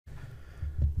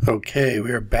Okay,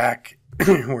 we are back.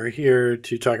 We're here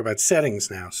to talk about settings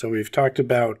now. So we've talked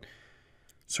about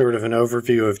sort of an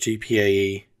overview of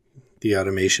GPAE, the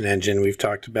automation engine. We've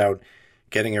talked about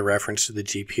getting a reference to the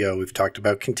GPO. We've talked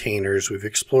about containers. We've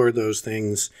explored those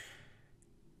things.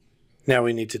 Now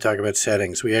we need to talk about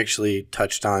settings. We actually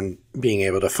touched on being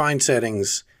able to find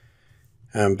settings,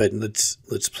 but let's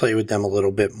play with them a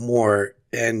little bit more.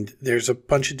 And there's a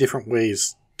bunch of different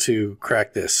ways to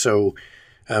crack this. So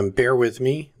bear with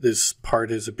me. This part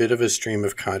is a bit of a stream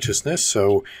of consciousness,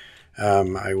 so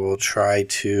I will try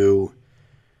to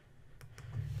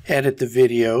edit the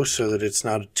video so that it's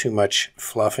not too much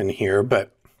fluff in here,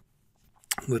 but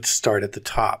let's start at the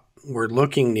top. We're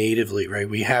looking natively, right?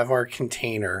 We have our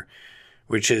container,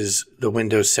 which is the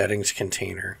Windows settings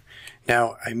container.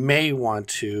 Now, I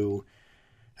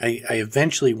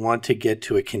eventually want to get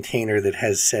to a container that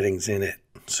has settings in it.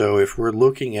 So if we're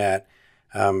looking at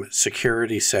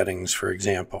security settings, for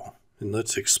example, and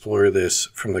let's explore this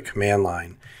from the command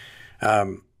line.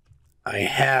 I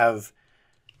have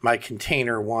my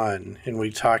container one, and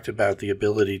we talked about the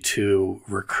ability to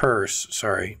recurse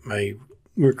through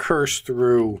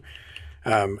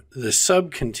the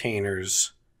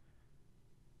subcontainers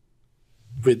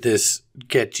with this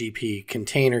get GP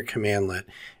container commandlet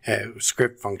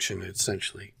script function,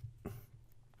 essentially.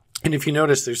 And if you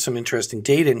notice, there's some interesting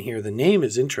data in here. The name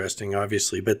is interesting,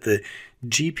 obviously, but the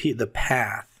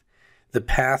path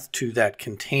to that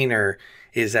container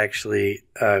is actually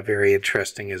very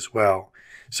interesting as well.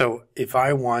 So if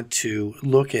I want to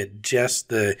look at just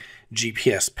the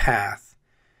GPS path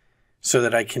so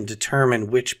that I can determine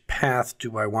which path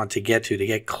do I want to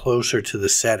get closer to the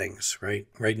settings, right?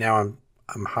 Right now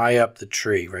I'm high up the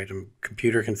tree, right? I'm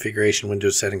computer configuration,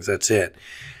 Windows settings, that's it.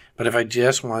 But if I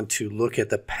just want to look at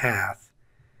the path,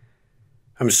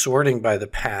 I'm sorting by the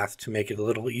path to make it a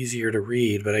little easier to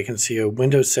read, but I can see a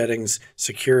Windows settings,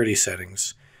 security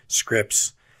settings,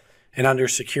 scripts, and under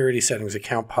security settings,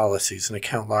 account policies and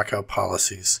account lockout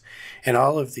policies. And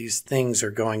all of these things are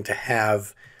going to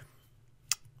have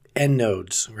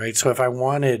endnodes, right? So if I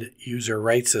wanted user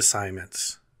rights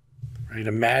assignments, right?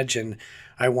 Imagine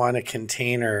I want a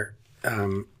container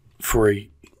for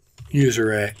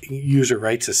user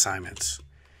rights assignments.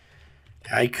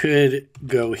 I could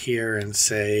go here and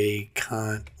say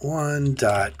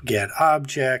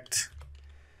cont1.getObject,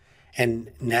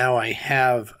 and now I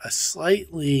have a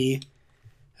slightly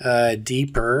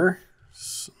deeper,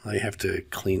 I have to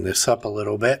clean this up a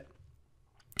little bit,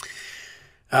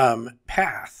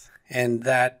 path. And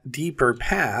that deeper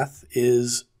path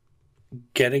is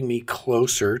getting me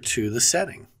closer to the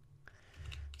setting.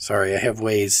 Sorry, I have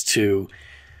ways to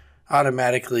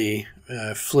automatically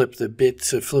flip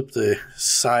the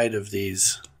side of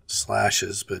these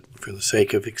slashes, but for the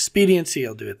sake of expediency,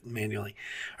 I'll do it manually.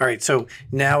 All right, so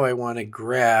now I want to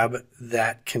grab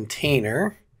that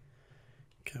container,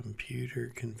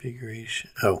 computer configuration.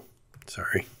 Oh,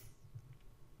 sorry.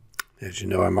 As you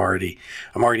know, I'm already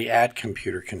at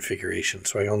computer configuration,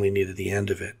 so I only needed the end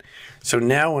of it. So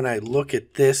now when I look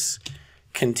at this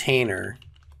container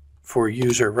for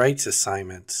user rights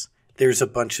assignments, there's a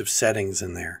bunch of settings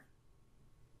in there.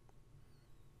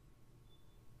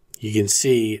 You can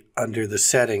see under the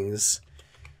settings,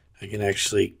 I can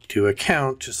actually do a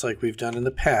count just like we've done in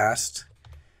the past.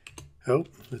 Oh,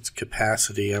 that's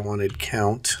capacity. I wanted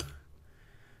count.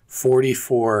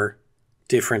 44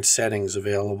 different settings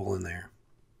available in there.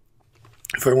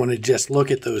 If I want to just look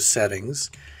at those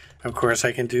settings, of course,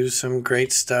 I can do some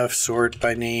great stuff, sort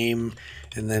by name,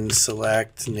 and then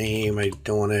select name. I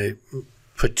don't want to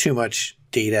put too much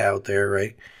data out there,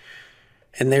 right?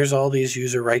 And there's all these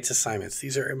user rights assignments.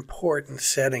 These are important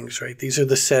settings, right? These are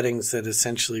the settings that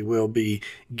essentially will be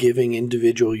giving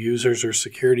individual users or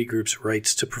security groups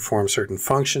rights to perform certain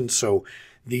functions. So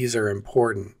these are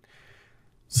important.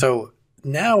 So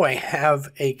now I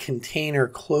have a container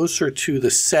closer to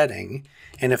the setting.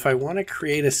 And if I want to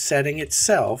create a setting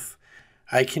itself,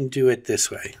 I can do it this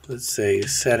way. Let's say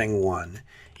setting 1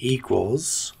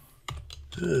 equals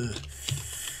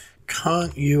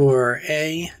cont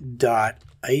URA dot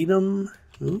item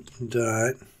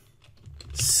dot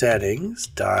settings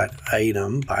dot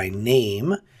item by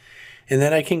name, and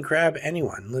then I can grab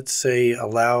anyone. Let's say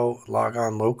allow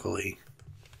logon locally.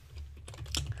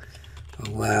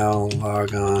 Allow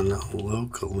logon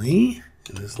locally,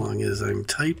 and as long as I'm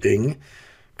typing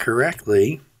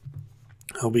correctly,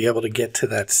 I'll be able to get to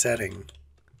that setting.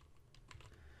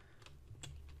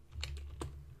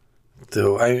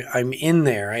 So I'm in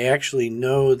there. I actually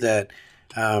know that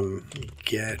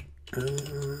get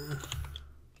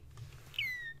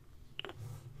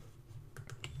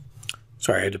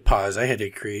Sorry, I had to pause. I had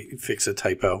to fix a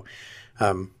typo.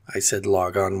 I said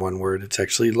log on one word. It's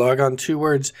actually log on two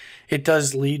words. It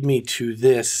does lead me to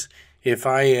this. If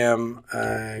I am,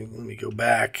 let me go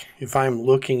back. If I'm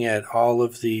looking at all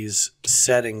of these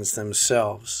settings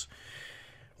themselves,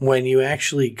 when you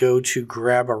actually go to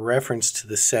grab a reference to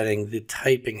the setting, the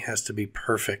typing has to be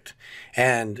perfect.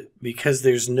 And because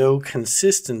there's no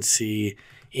consistency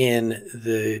in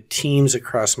the teams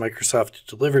across Microsoft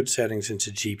delivered settings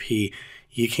into GP,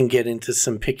 you can get into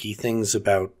some picky things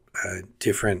about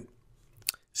different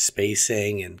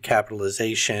spacing and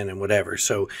capitalization and whatever.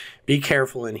 So be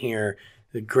careful in here.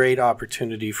 A great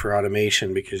opportunity for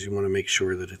automation because you want to make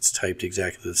sure that it's typed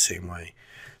exactly the same way.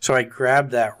 So I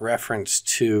grabbed that reference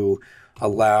to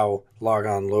allow log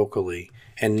on locally,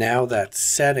 and now that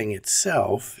setting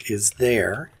itself is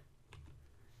there,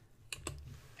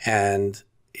 and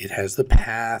it has the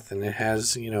path, and it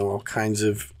has, you know, all kinds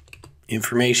of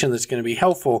information that's going to be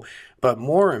helpful, but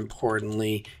more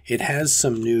importantly, it has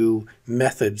some new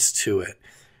methods to it.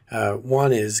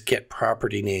 One is get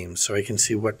property names, so I can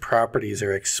see what properties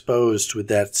are exposed with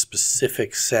that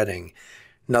specific setting.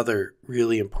 Another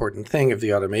really important thing of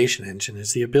the automation engine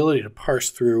is the ability to parse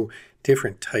through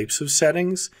different types of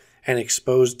settings and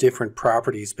expose different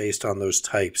properties based on those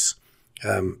types.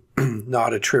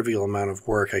 Not a trivial amount of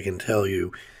work, I can tell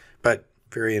you, but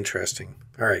very interesting.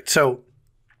 All right, so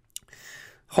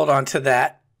hold on to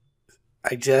that.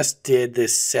 I just did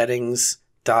this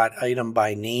settings.item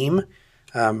by name.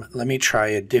 Let me try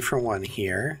a different one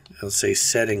here. I'll say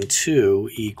setting 2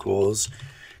 equals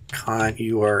cont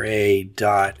URA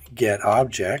dot get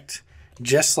object,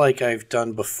 just like I've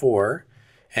done before.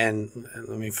 And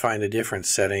let me find a different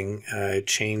setting.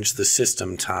 Change the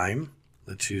system time.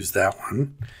 Let's use that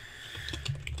one.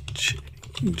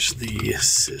 Change the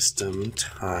system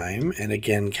time. And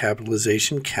again,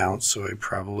 capitalization counts, so I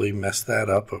probably messed that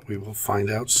up, but we will find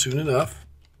out soon enough.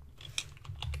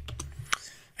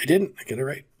 I didn't. I get it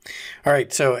right. All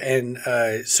right.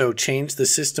 So change the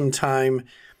system time.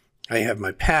 I have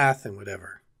my path and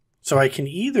whatever. So I can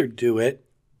either do it,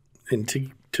 and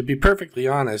to be perfectly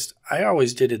honest, I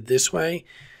always did it this way.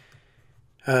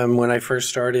 When I first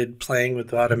started playing with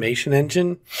the automation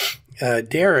engine,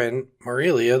 Darren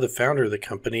Morelia, the founder of the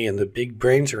company and the big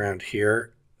brains around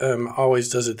here, always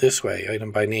does it this way,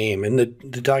 item by name. And the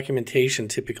documentation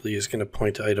typically is going to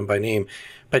point to item by name.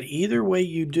 But either way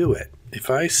you do it, if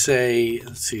I say,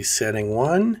 let's see, setting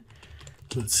 1,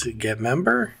 let's see, get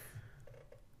member,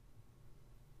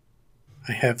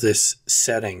 I have this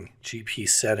setting, GP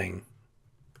setting.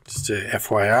 Just a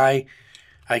FYI,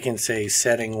 I can say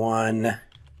setting 1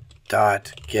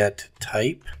 dot get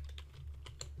type,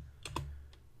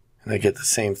 and I get the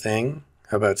same thing.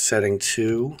 How about setting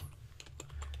 2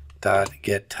 dot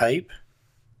get type?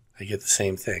 I get the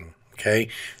same thing. Okay,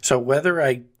 so whether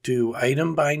I do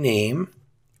item by name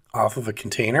off of a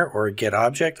container or a get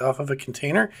object off of a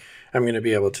container, I'm going to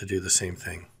be able to do the same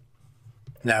thing.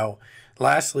 Now,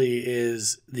 lastly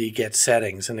is the get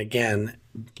settings, and again,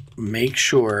 make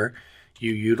sure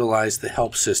you utilize the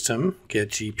help system, get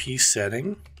GP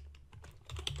setting.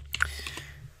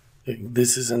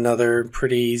 This is another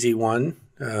pretty easy one.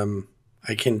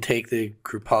 I can take the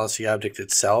group policy object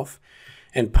itself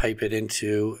and pipe it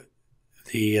into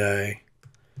the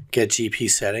get GP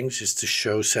settings just to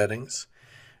show settings.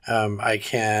 I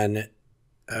can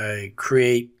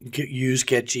use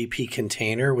get GP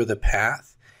container with a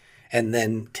path, and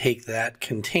then take that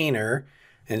container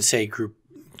and say group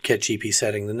get GP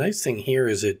setting. The nice thing here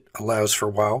is it allows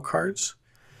for wildcards.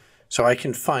 So I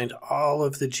can find all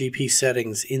of the GP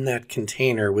settings in that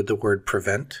container with the word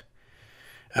prevent.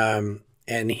 And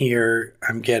here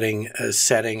I'm getting a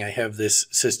setting. I have this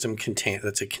system contain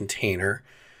that's a container,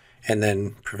 and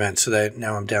then prevent, so that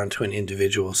now I'm down to an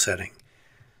individual setting.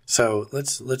 So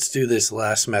let's do this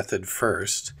last method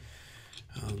first.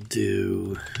 I'll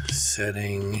do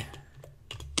setting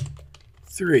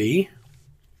 3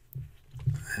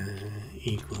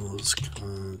 equals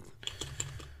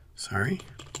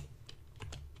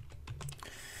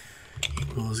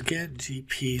equals get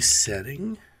GP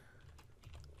setting.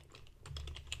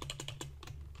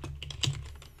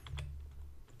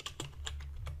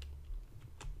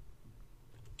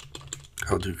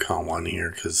 I'll do cont1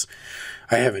 here because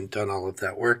I haven't done all of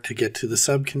that work to get to the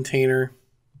subcontainer.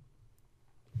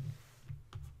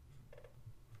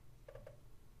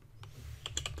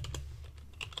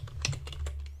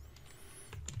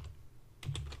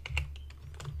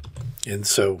 And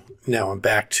so now I'm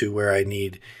back to where I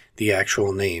need the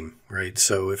actual name, right?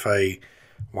 So if I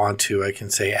want to, I can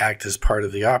say act as part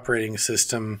of the operating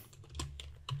system.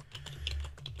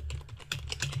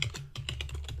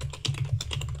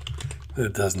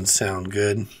 That doesn't sound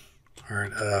good.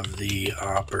 Part of the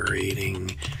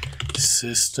operating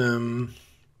system.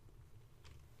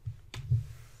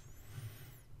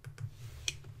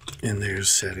 And there's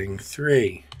setting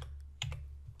 3.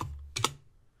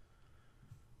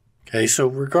 Okay, so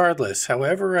regardless,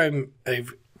 however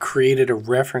I've created a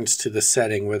reference to the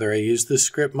setting, whether I use the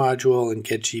script module and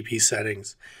get GP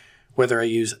settings, whether I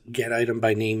use get item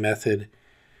by name method,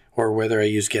 or whether I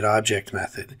use get object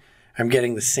method, I'm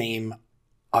getting the same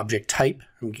object type,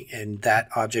 and that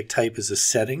object type is a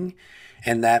setting,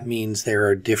 and that means there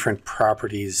are different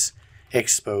properties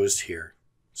exposed here.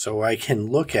 So I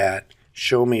can look at,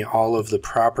 show me all of the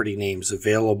property names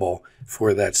available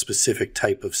for that specific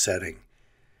type of setting.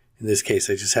 In this case,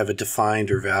 I just have a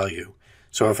defined or value.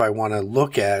 So if I want to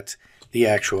look at the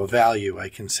actual value, I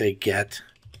can say get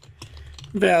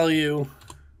value,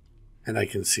 and I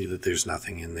can see that there's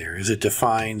nothing in there. Is it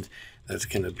defined? That's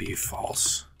going to be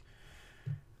false.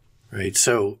 Right,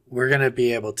 so we're going to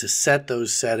be able to set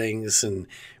those settings and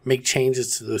make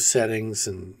changes to those settings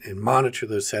and monitor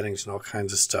those settings and all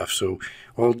kinds of stuff. So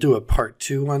we'll do a part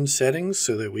 2 on settings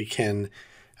so that we can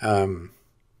get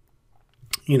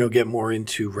more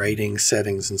into writing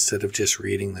settings instead of just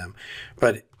reading them.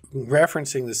 But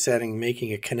referencing the setting,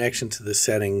 making a connection to the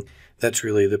setting, that's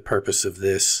really the purpose of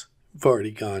this. I've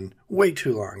already gone way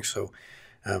too long, so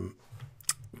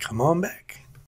come on back.